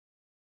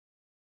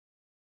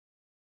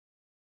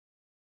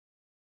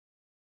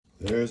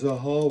There's a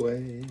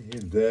hallway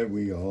that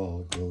we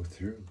all go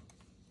through.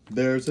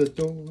 There's a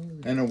door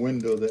and a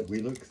window that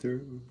we look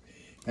through.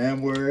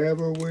 And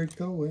wherever we're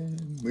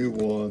going, we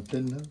want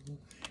to know.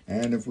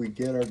 And if we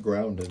get our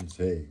ground and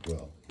say,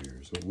 well,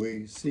 here's what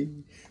we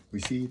see.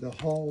 We see the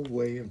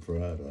hallway in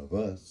front of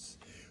us.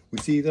 We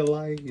see the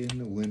light in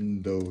the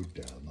window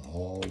down the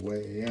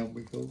hallway. And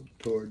we go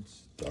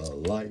towards the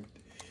light.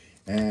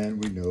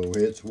 And we know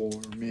it's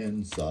warm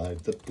inside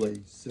the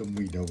place. And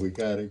we know we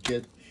gotta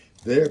get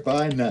there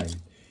by night.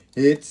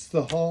 It's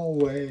the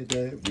hallway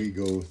that we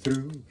go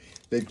through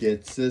that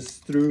gets us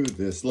through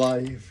this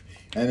life.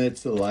 And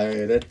it's the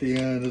light at the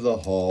end of the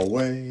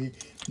hallway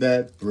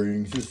that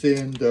brings us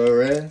into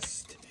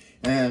rest.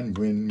 And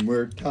when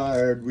we're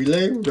tired, we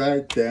lay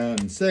right down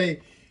and say,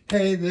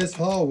 hey, this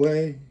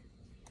hallway,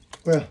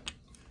 well,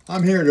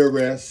 I'm here to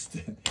rest.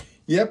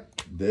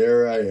 Yep,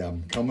 there I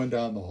am, coming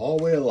down the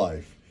hallway of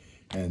life.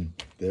 And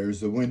there's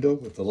the window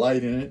with the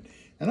light in it.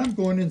 And I'm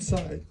going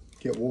inside,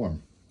 get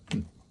warm.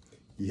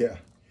 Yeah,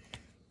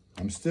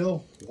 I'm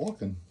still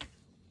walking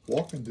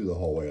through the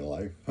hallway of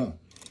life. Huh.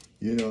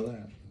 You know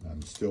that.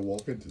 I'm still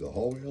walking through the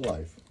hallway of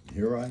life.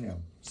 Here I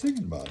am,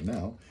 singing about it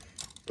now,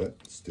 but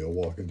still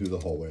walking through the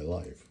hallway of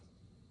life.